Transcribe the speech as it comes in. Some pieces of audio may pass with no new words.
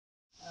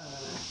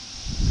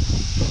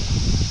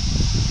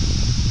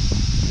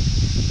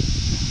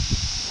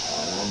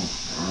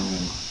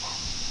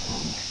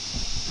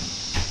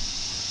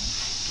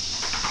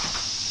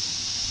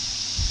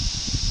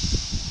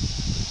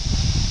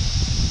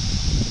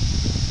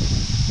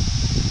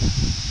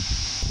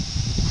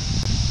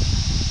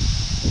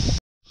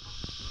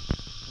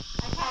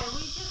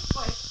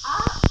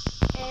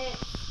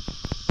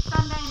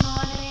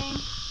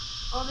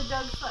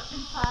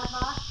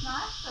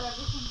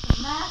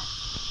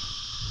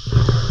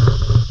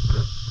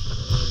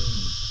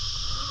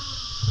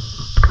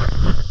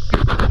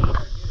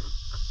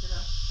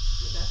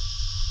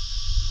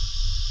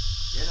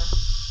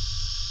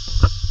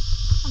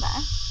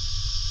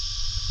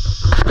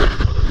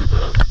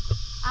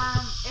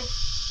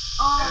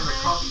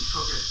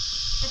cooking.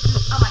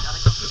 Oh my god,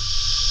 a coffee.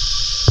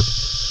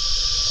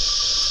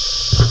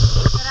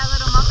 Got our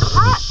little mocha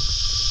pot.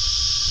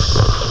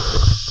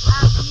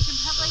 You can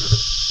probably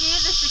hear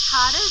the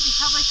cicadas. You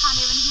probably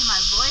can't even hear my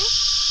voice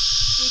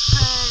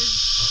because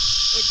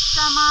it's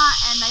summer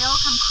and they all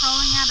come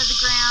crawling out of the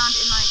ground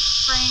in like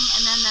spring,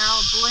 and then they're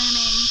all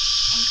blooming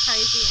and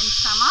crazy in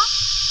summer.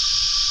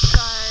 So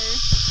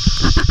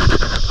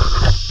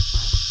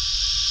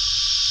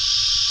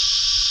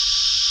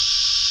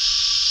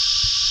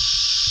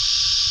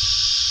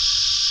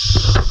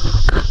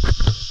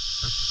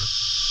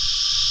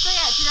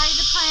yeah, today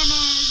the plan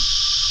is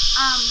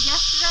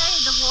yesterday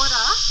the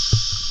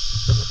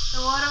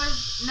water was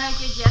no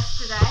good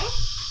yesterday,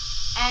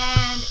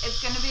 and it's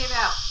going to be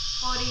about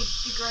 40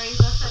 degrees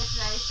or so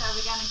today, so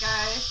we're going to go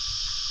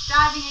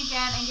diving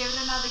again and give it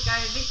another go.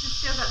 Victor's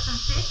still got some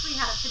fish. We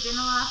had it for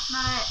dinner last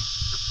night,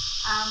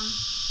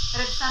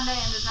 but it's Sunday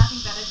and there's nothing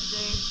better to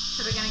do,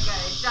 so we're going to go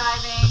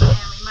diving,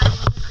 and we might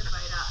even take the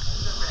boat up to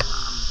the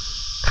river.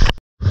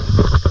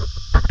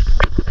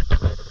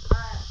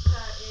 Alright, so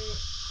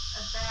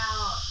it's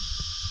about,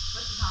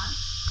 what's the time?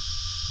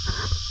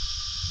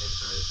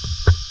 8:30.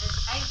 It's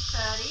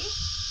 8:30.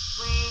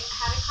 We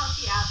had a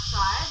coffee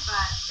outside,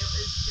 but it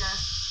was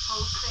just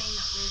pulsing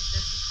with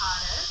the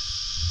cicadas.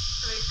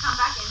 So we've come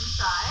back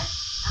inside,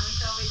 and we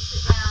thought we'd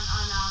sit down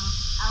on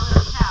our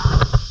little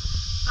couch,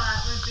 but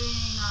we're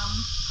being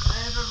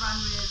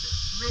overrun with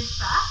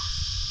ridgebacks.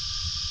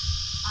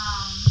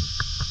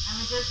 And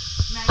we're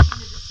just making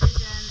the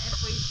decision if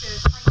we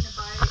should clean the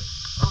boat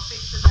or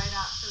fix the boat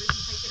up so we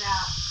can take it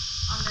out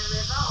on the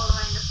river all the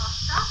way into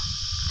Foster,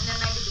 and then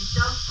maybe the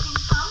dogs can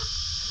come,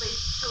 at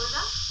least 2 of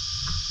them,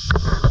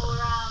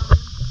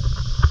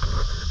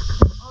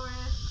 or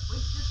if we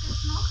should just go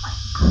snorkeling.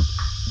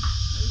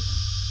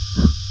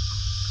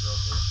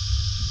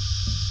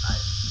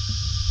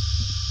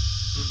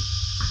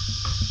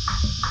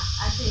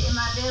 Actually, it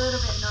might be a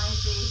little bit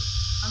noisy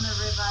on the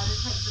river to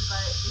take the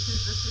boat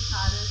because the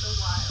cicadas are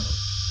wild.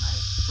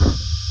 Like,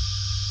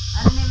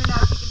 I don't even know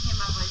if you can hear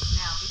my voice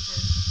now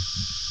because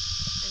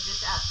they're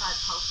just outside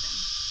pulsing.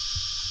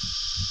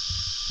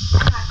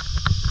 Anyway,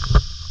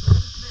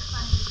 it's a bit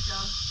funny with the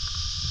dogs.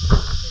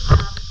 Good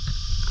job.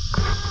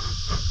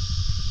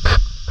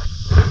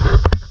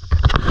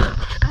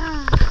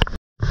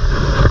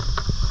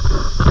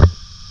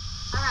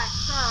 Alright,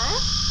 so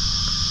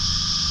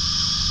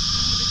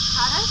you hear the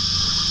cicadas?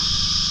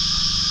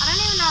 I don't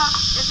even know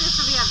if this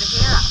will be able to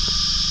hear us.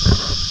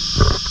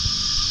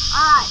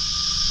 Alright,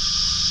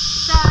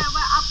 so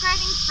we're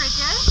upgrading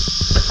fridges.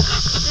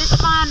 This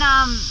one,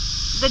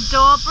 the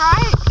door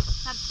broke.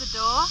 That's the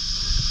door.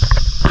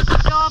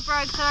 The door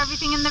broke, so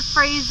everything in the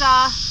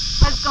freezer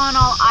has gone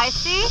all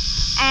icy,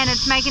 and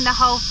it's making the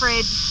whole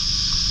fridge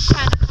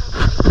turn into a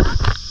freezer.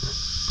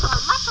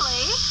 But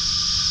luckily,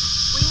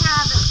 we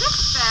have this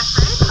spare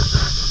fridge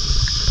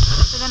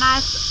with a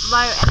nice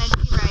low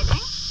energy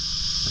rating.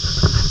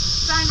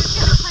 So I'm just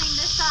going to clean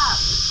this up.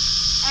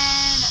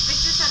 And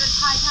Victor said it's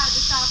high tide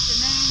this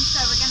afternoon,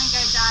 so we're going to go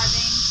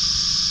diving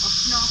or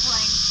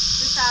snorkeling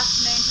this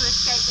afternoon to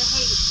escape the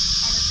heat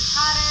and the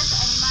cicadas,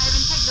 and we might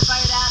even take the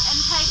boat out and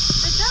take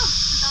the dogs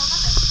because they'll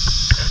love it.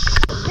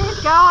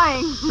 Keep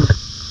going!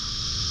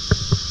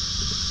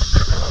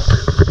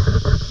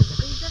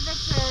 These are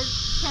Victor's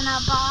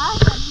chin-up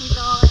bars, and he's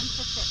all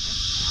into fitness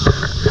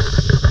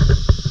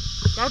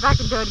now. Go back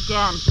and do it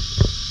again.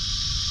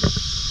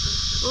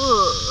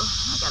 Ooh,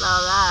 look at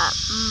all that.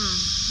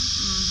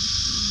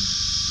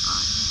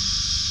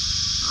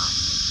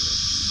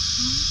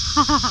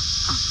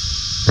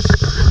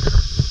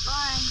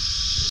 Boring.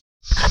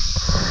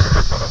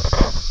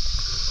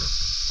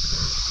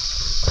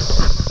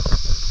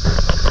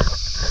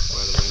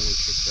 Where the women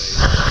should be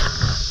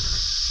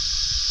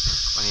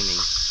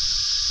cleaning.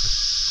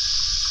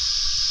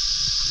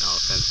 No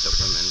offence to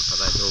women, but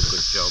they do a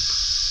good job.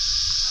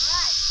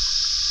 Alright,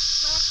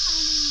 we're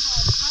cleaning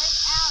the boat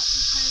out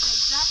because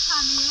it's that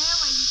time of year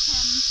where you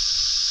can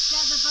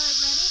get the boat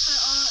ready for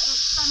all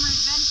its summer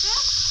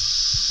adventures.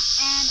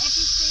 And if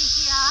you see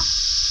here,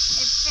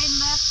 it's been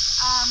left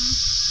out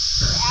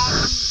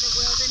in the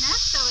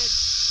wilderness, so it's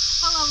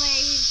full of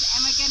leaves,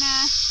 and we're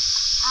gonna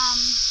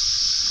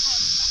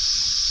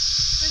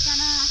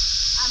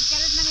get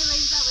as many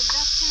leaves out with a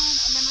dustpan,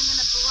 and then we're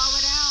gonna blow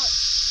it out,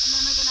 and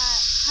then we're gonna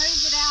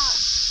hose it out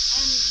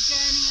and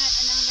journey it,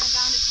 and then we're gonna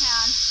go into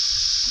town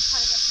and try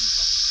to get some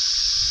fish.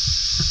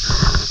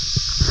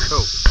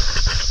 Cool.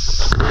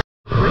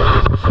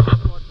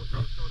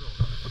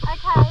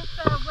 Okay,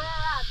 so we're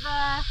at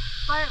the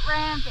boat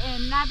ramp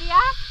in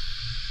Nabiac.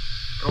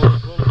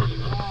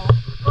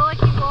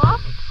 Bullocky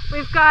Wharf.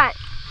 We've got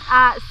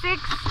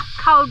 6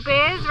 cold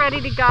beers ready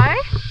to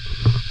go,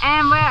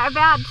 and we're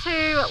about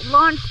to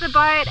launch the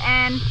boat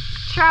and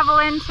travel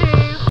into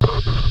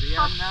The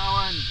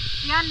unknown.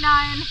 The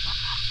unknown /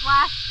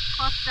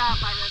 Foster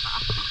by river.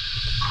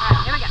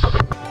 Alright, here we go.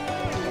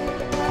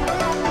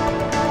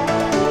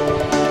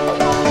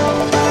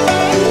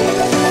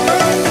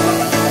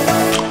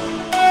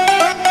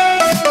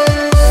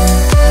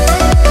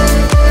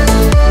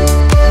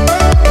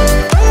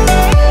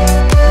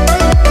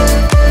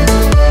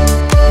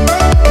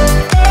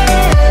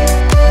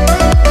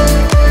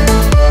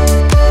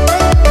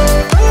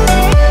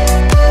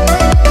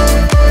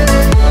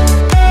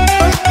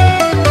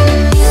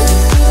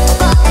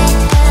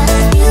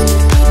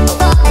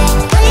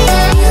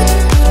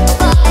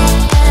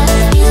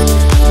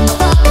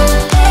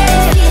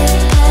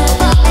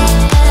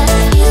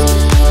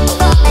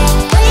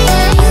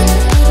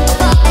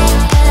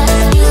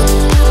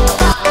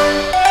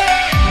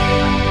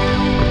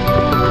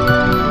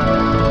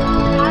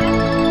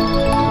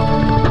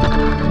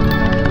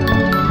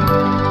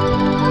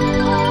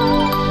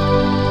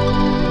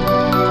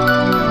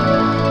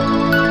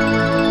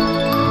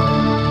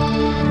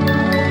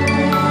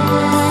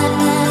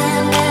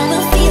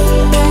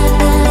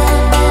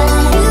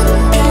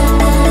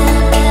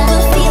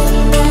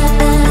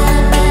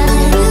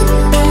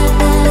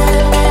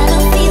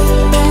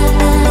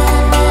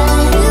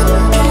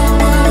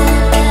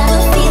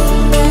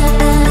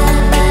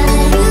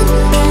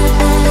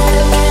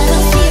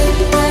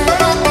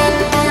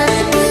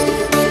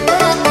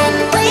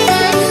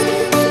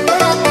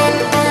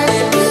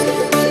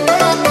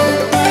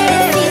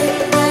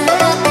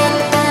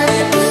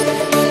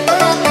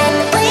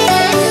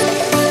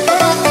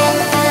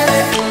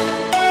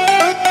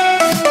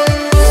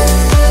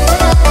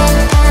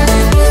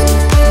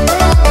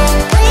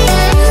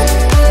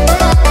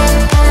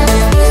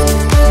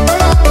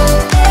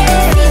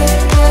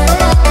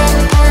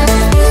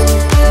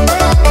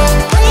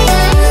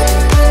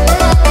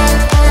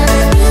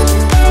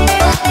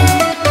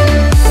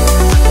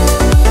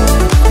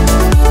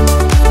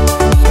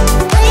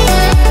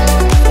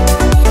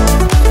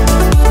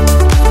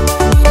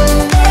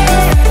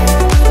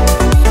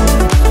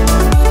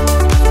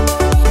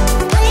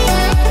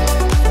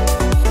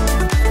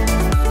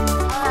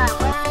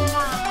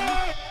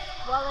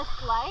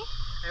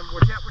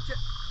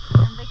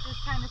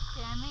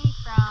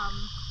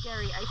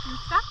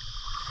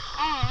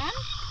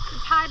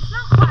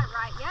 quite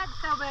right yet,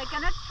 so we're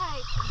gonna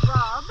take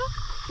Rob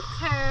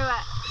to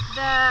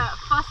the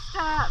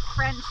Foster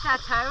French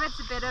Chateau. It's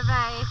a bit of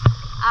a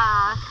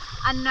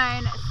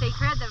unknown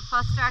secret that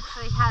Foster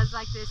actually has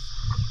like this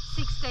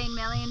 $16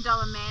 million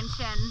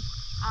mansion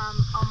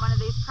on one of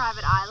these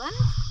private islands.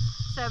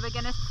 So we're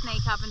gonna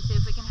sneak up and see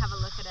if we can have a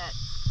look at it,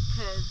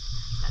 because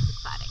that's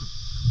exciting.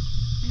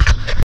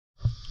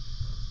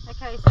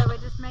 Okay, so we're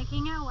just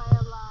making our way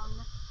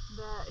along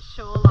the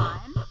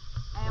shoreline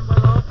and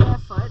we're all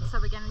barefoot, so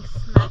we're getting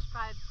smashed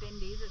by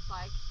bindies. It's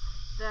like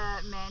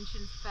the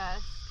mansion's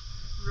first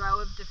row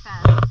of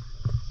defense.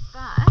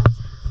 But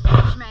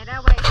we've made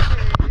our way to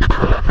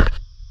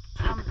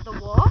the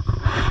wharf,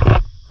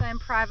 so in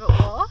private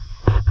wharf,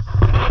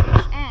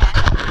 and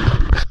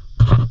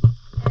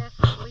if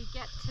we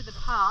get to the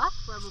path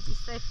where we'll be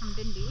safe from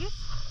bindies,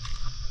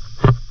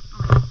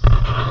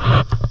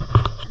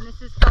 and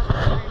this is called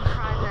its own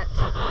private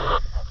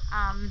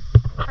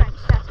French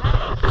chateau.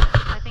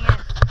 I think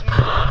it's in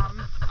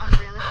on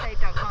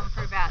realestate.com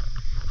for about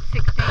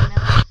 16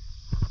 million.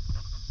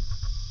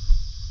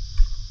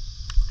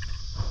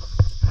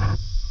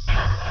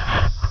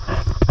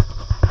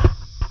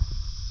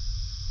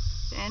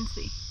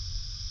 Fancy.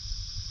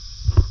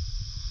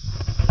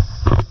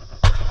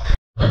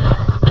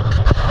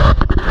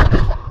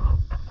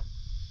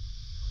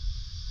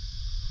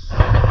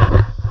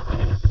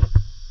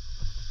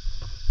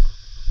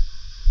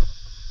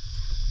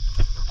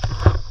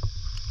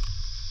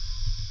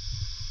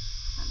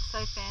 That's so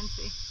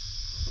fancy.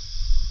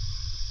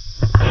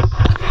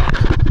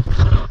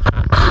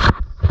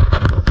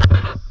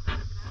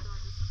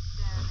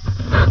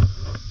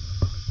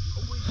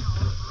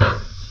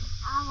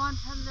 I want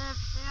to live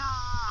here.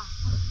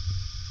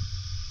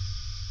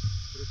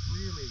 But it's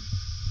really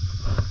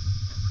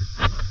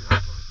pretentious.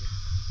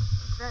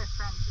 It's very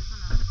French,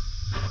 isn't it?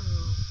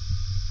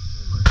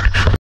 Almost.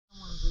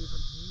 Someone's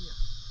even here.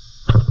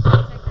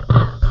 Check this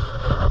out.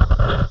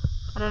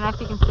 I don't know if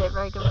you can see it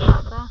very good from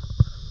up there.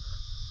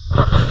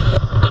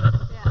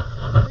 Yeah,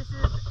 this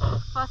is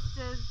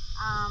Foster's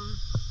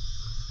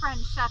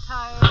French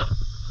Chateau.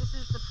 This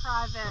is the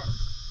private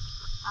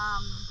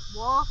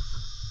wharf.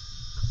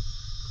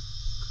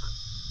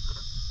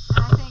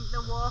 And I think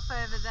the wharf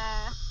over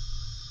there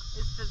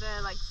is for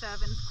the like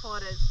servants'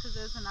 quarters, because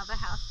there's another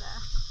house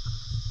there.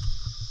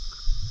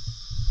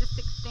 Just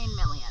 16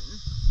 million.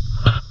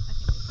 I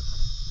think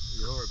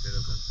You're a bit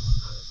of a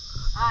smarter.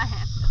 I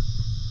am.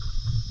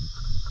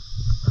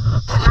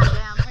 Run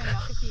down, probably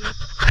knock a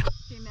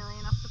few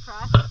million off the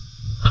price.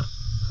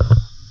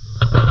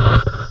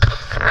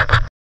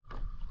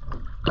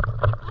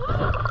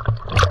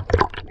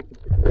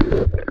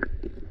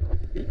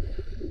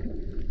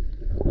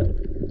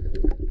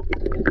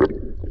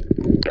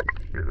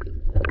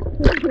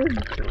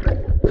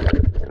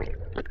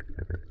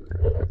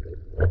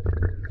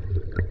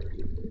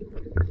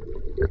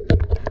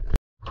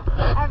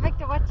 Alright,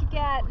 Victor, what you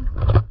get?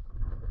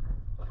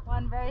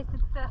 One very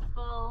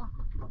successful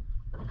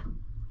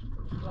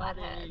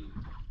flathead.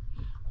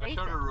 I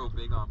shot a real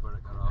big one, but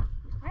it got off.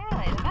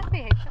 Really? There must be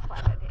heaps of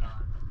flathead here.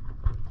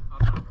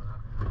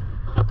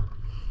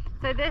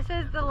 So this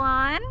is the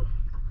line.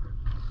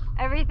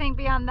 Everything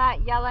beyond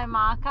that yellow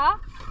marker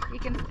you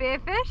can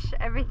spearfish.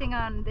 Everything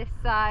on this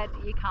side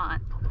you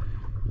can't.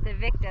 So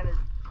Victor was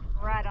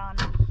right on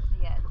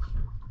the edge.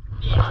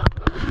 Yeah.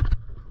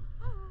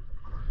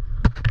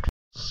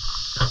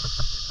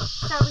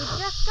 So we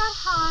just got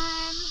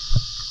home.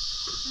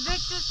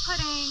 Victor's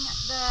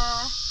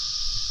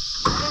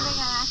they're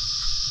gonna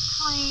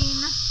clean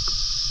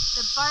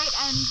the boat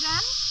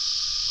engine.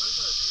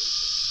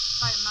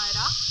 Boat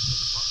motor.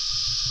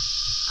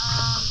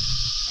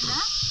 In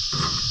there.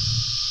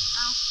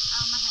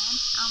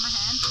 My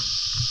hand.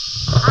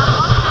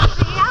 What's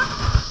here?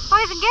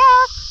 Boys and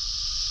girls.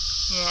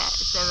 Yeah,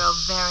 they're all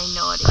very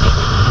naughty.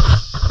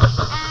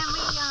 And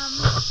we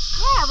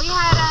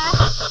had a,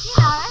 pretty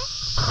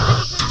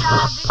good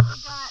dive. Victor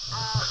got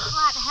a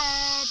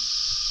flathead,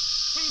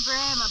 2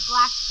 brim, a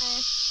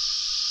blackfish,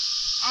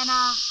 and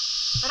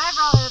but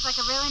overall it was like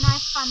a really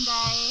nice fun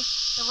day.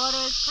 The water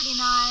was pretty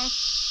nice,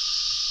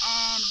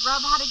 and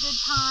Rob had a good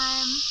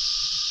time.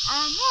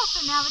 And yeah,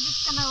 so now we're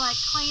just gonna like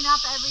clean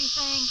up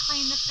everything,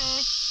 clean the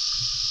fish,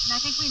 and I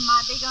think we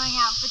might be going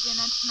out for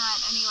dinner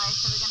tonight anyway,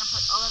 so we're gonna put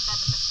all of that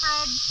in the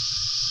fridge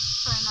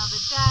for another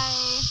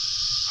day.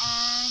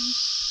 And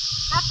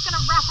that's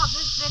gonna wrap up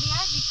this video,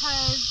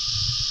 because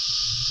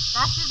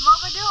that's just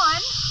what we're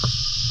doing.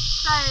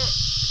 So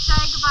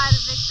say goodbye to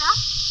Victor,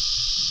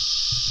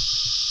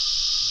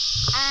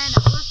 and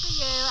we'll see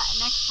you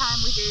next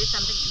time we do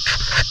something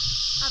interesting.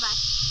 Bye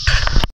bye.